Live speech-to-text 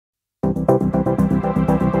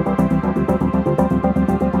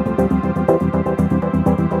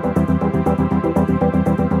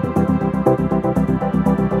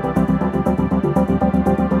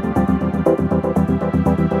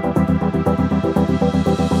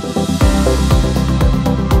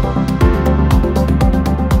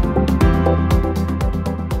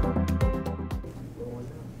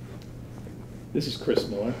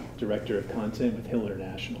Director of Content with Hill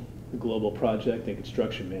International, a global project and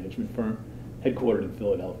construction management firm headquartered in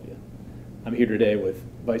Philadelphia. I'm here today with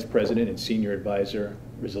Vice President and Senior Advisor,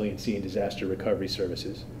 Resiliency and Disaster Recovery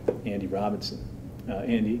Services, Andy Robinson.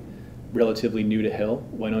 Andy, relatively new to Hill,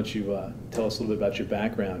 why don't you tell us a little bit about your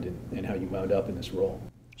background and how you wound up in this role?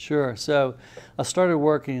 Sure. So I started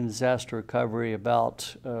working in disaster recovery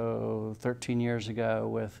about 13 years ago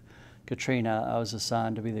with Katrina. I was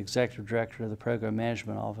assigned to be the Executive Director of the Program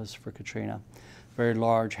Management Office for Katrina, very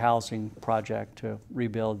large housing project to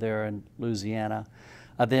rebuild there in Louisiana.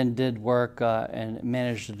 I then did work and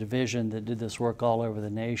managed a division that did this work all over the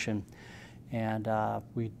nation. And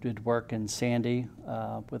we did work in Sandy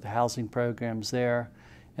with the housing programs there.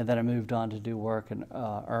 And then I moved on to do work in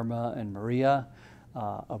Irma and Maria,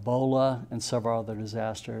 Ebola, and several other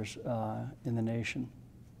disasters in the nation.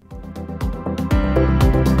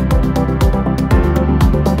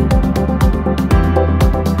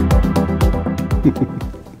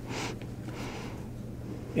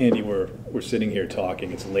 Andy, we're sitting here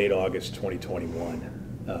talking. It's late August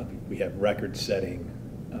 2021. We have record-setting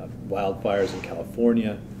wildfires in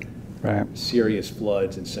California, right. Serious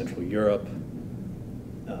floods in Central Europe,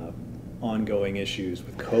 ongoing issues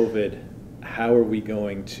with COVID. How are we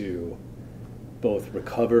going to both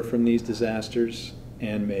recover from these disasters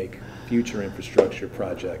and make future infrastructure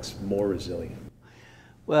projects more resilient?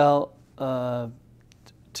 Well, to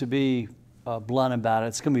be blunt about it,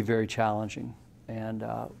 it's going to be very challenging. And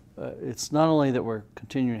it's not only that we're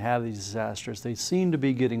continuing to have these disasters, they seem to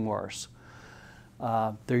be getting worse.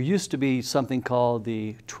 There used to be something called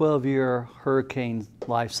the 12-year hurricane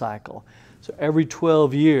life cycle. So every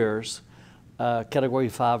 12 years, Category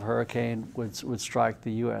 5 hurricane would strike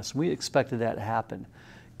the U.S. We expected that to happen.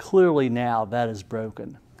 Clearly now that is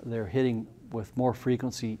broken. They're hitting with more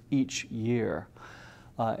frequency each year.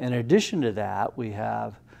 In addition to that, we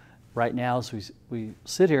have right now, as we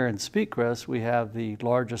sit here and speak, Chris, we have the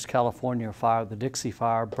largest California fire, the Dixie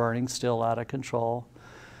Fire, burning still out of control.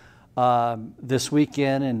 This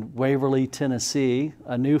weekend in Waverly, Tennessee,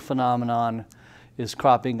 a new phenomenon is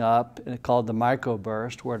cropping up called the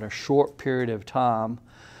microburst, where in a short period of time,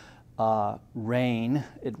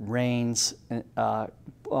 it rains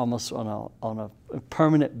almost on a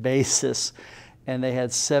permanent basis. And they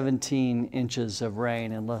had 17 inches of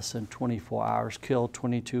rain in less than 24 hours, killed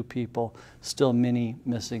 22 people, still many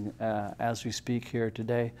missing as we speak here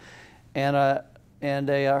today. And a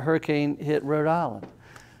hurricane hit Rhode Island.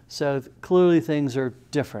 So clearly things are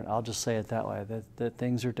different. I'll just say it that way, that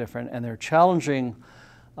things are different. And they're challenging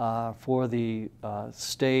for the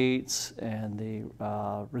states and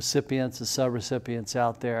the recipients, the sub-recipients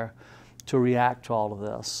out there to react to all of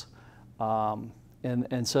this.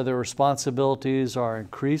 And so their responsibilities are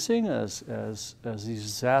increasing as these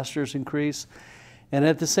disasters increase. And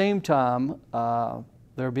at the same time,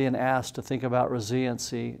 they're being asked to think about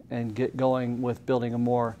resiliency and get going with building a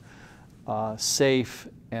more safe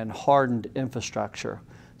and hardened infrastructure.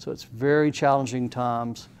 So it's very challenging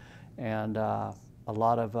times, and a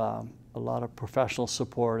lot of professional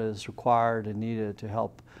support is required and needed to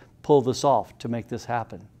help pull this off, to make this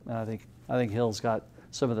happen. And I think Hill's got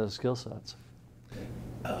some of those skill sets.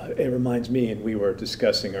 It reminds me, and we were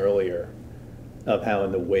discussing earlier, of how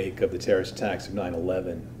in the wake of the terrorist attacks of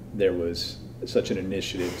 9/11, there was such an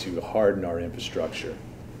initiative to harden our infrastructure,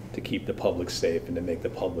 to keep the public safe and to make the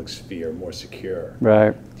public sphere more secure.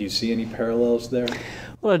 Right. Do you see any parallels there?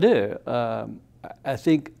 Well, I do. I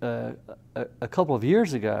think a couple of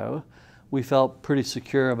years ago, we felt pretty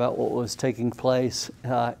secure about what was taking place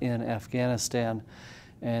in Afghanistan,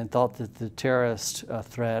 and thought that the terrorist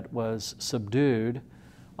threat was subdued.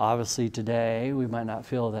 Obviously today, we might not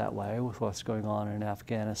feel that way with what's going on in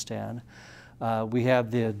Afghanistan. We have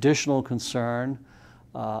the additional concern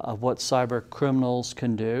of what cyber criminals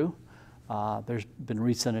can do. There's been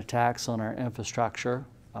recent attacks on our infrastructure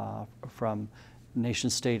from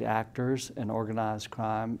nation-state actors and organized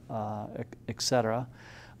crime, et cetera.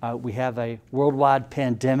 We have a worldwide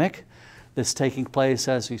pandemic that's taking place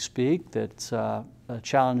as we speak that's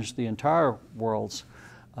challenged the entire world's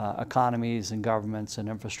economies and governments and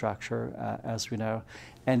infrastructure, as we know.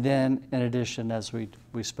 And then, in addition, as we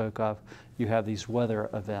spoke of, you have these weather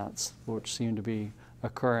events, which seem to be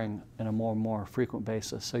occurring in a more and more frequent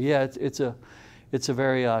basis. So yeah, it's a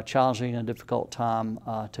very challenging and difficult time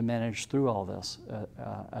to manage through all this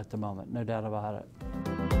at the moment, no doubt about it.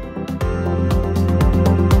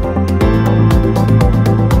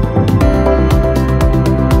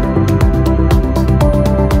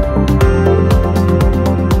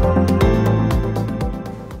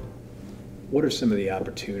 What are some of the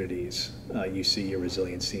opportunities you see your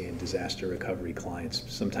resiliency and disaster recovery clients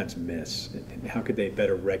sometimes miss? And how could they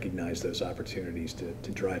better recognize those opportunities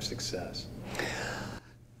to drive success?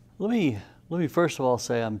 Let me first of all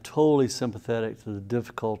say I'm totally sympathetic to the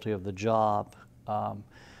difficulty of the job.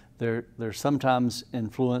 They're sometimes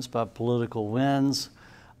influenced by political winds.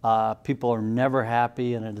 People are never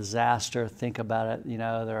happy in a disaster. Think about it, you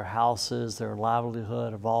know, their houses, their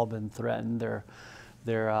livelihood have all been threatened.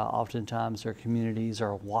 Oftentimes their communities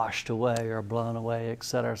are washed away or blown away, et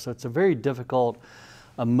cetera. So it's a very difficult,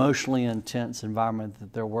 emotionally intense environment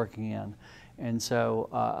that they're working in. And so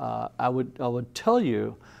I would tell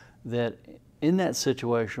you that in that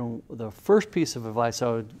situation, the first piece of advice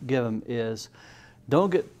I would give them is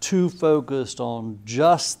don't get too focused on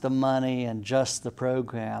just the money and just the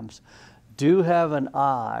programs. Do have an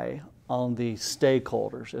eye on the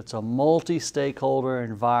stakeholders. It's a multi-stakeholder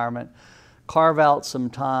environment. Carve out some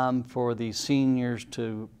time for the seniors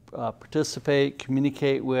to participate,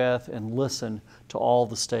 communicate with, and listen to all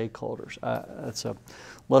the stakeholders. That's a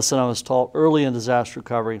lesson I was taught early in disaster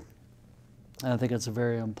recovery, and I think it's a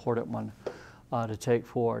very important one to take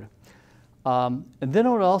forward. And then I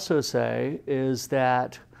would also say is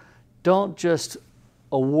that don't just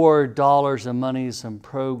award dollars and monies and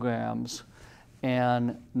programs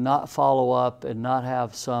and not follow up and not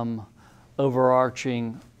have some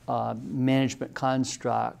overarching management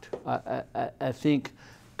construct. I think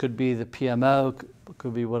could be the PMO,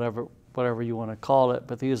 could be whatever you want to call it,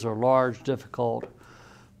 but these are large, difficult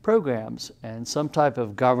programs, and some type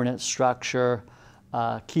of governance structure,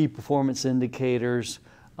 key performance indicators,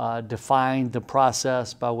 define the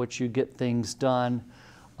process by which you get things done,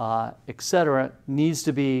 et cetera, needs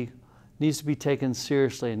to be taken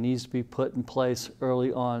seriously and needs to be put in place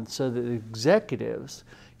early on so that the executives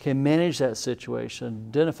can manage that situation,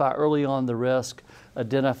 identify early on the risk,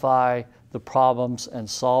 identify the problems and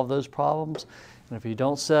solve those problems. And if you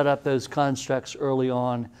don't set up those constructs early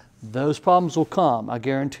on, those problems will come, I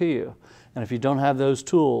guarantee you. And if you don't have those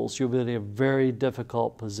tools, you'll be in a very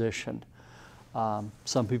difficult position.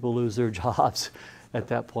 Some people lose their jobs at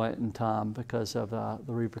that point in time because of the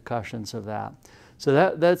repercussions of that.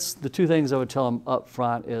 So that's the two things I would tell them up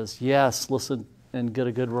front is, yes, listen and get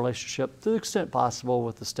a good relationship to the extent possible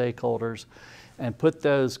with the stakeholders, and put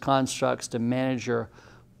those constructs to manage your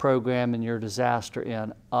program and your disaster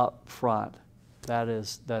in up front. That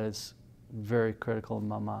is very critical in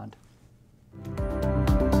my mind.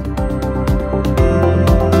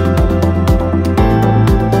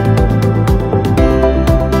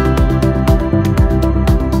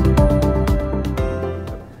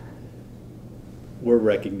 We're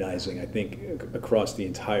recognizing, I think, across the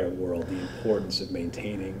entire world, the importance of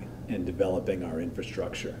maintaining and developing our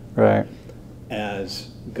infrastructure. Right.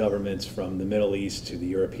 As governments from the Middle East to the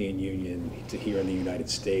European Union to here in the United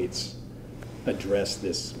States address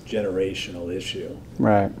this generational issue.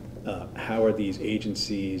 Right. How are these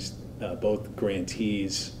agencies, both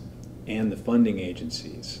grantees and the funding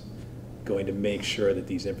agencies, going to make sure that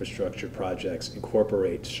these infrastructure projects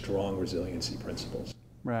incorporate strong resiliency principles?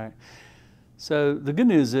 Right. So the good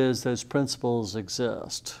news is those principles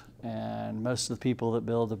exist, and most of the people that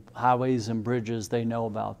build the highways and bridges, they know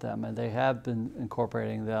about them, and they have been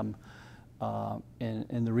incorporating them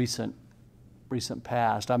in the recent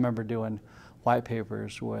past. I remember doing white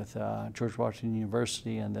papers with George Washington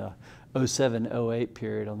University in the 07-08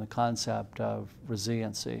 period on the concept of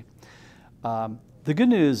resiliency. The good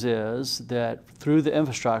news is that through the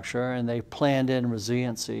infrastructure, and they planned in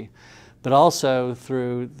resiliency, but also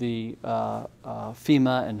through the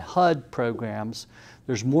FEMA and HUD programs,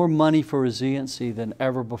 there's more money for resiliency than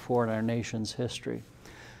ever before in our nation's history.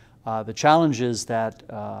 The challenge is that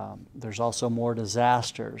there's also more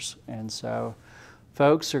disasters, and so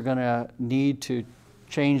folks are going to need to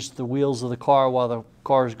change the wheels of the car while the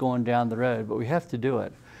car is going down the road, but we have to do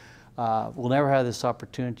it. We'll never have this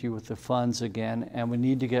opportunity with the funds again, and we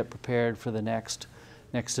need to get prepared for the next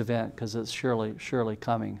event because it's surely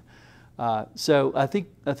coming. So I think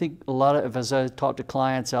a lot of, as I talk to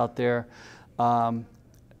clients out there,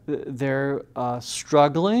 they're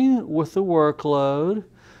struggling with the workload,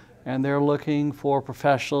 and they're looking for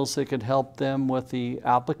professionals that could help them with the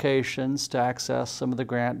applications to access some of the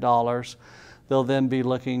grant dollars. They'll then be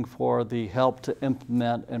looking for the help to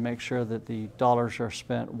implement and make sure that the dollars are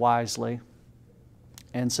spent wisely.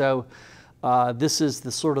 And so this is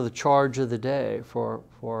the sort of the charge of the day for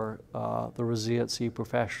the resiliency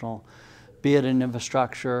professional, be it in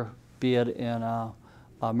infrastructure, be it in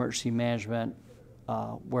emergency management,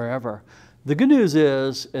 wherever. The good news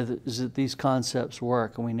is that these concepts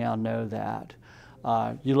work, and we now know that.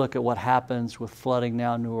 You look at what happens with flooding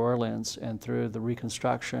now in New Orleans and through the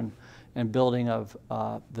reconstruction and building of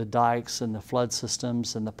the dikes and the flood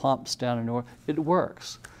systems and the pumps down in New Orleans, it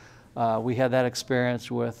works. We had that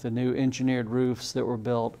experience with the new engineered roofs that were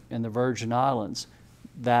built in the Virgin Islands.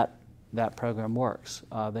 That program works.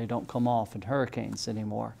 They don't come off in hurricanes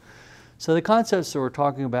anymore. So the concepts that we're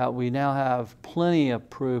talking about, we now have plenty of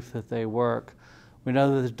proof that they work. We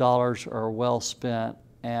know that the dollars are well spent,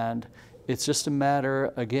 and it's just a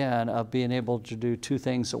matter, again, of being able to do two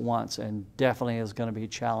things at once, and definitely is going to be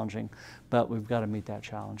challenging, but we've got to meet that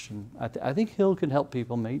challenge. And I think Hill can help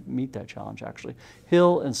people meet that challenge, actually.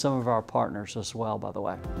 Hill and some of our partners as well, by the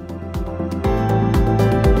way.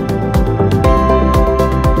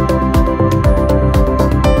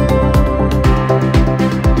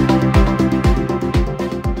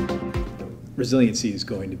 Resiliency is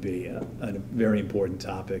going to be a very important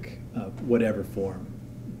topic, whatever form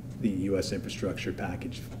the U.S. infrastructure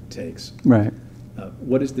package takes. Right.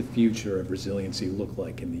 What does the future of resiliency look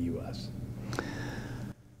like in the U.S.?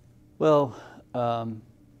 Well,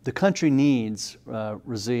 the country needs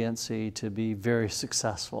resiliency to be very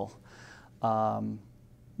successful. The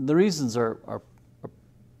reasons are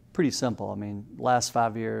pretty simple. I mean, last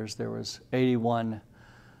 5 years there was 81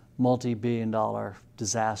 multi-billion-dollar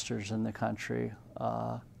disasters in the country,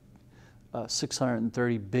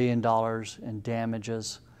 $630 billion in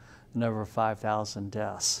damages, and over 5,000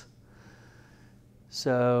 deaths.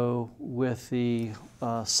 So with the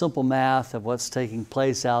simple math of what's taking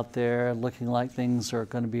place out there, looking like things are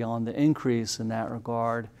going to be on the increase in that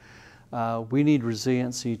regard, we need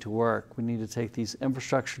resiliency to work. We need to take these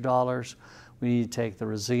infrastructure dollars, we need to take the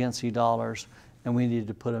resiliency dollars, and we need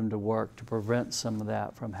to put them to work to prevent some of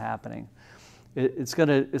that from happening. It's going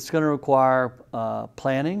to require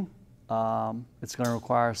planning. It's going to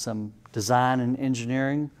require some design and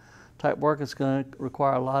engineering type work. It's going to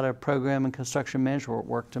require a lot of program and construction management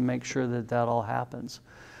work to make sure that that all happens.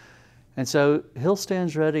 And so Hill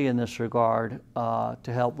stands ready in this regard to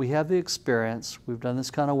help. We have the experience. We've done this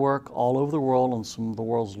kind of work all over the world on some of the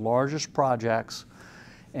world's largest projects,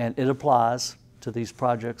 and it applies to these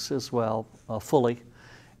projects as well fully.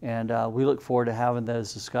 And we look forward to having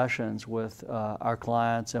those discussions with our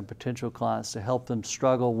clients and potential clients to help them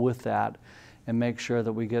struggle with that and make sure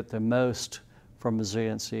that we get the most from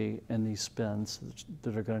resiliency in these spends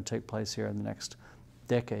that are going to take place here in the next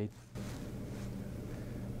decade.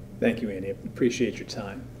 Thank you, Andy. I appreciate your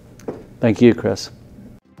time. Thank you, Chris.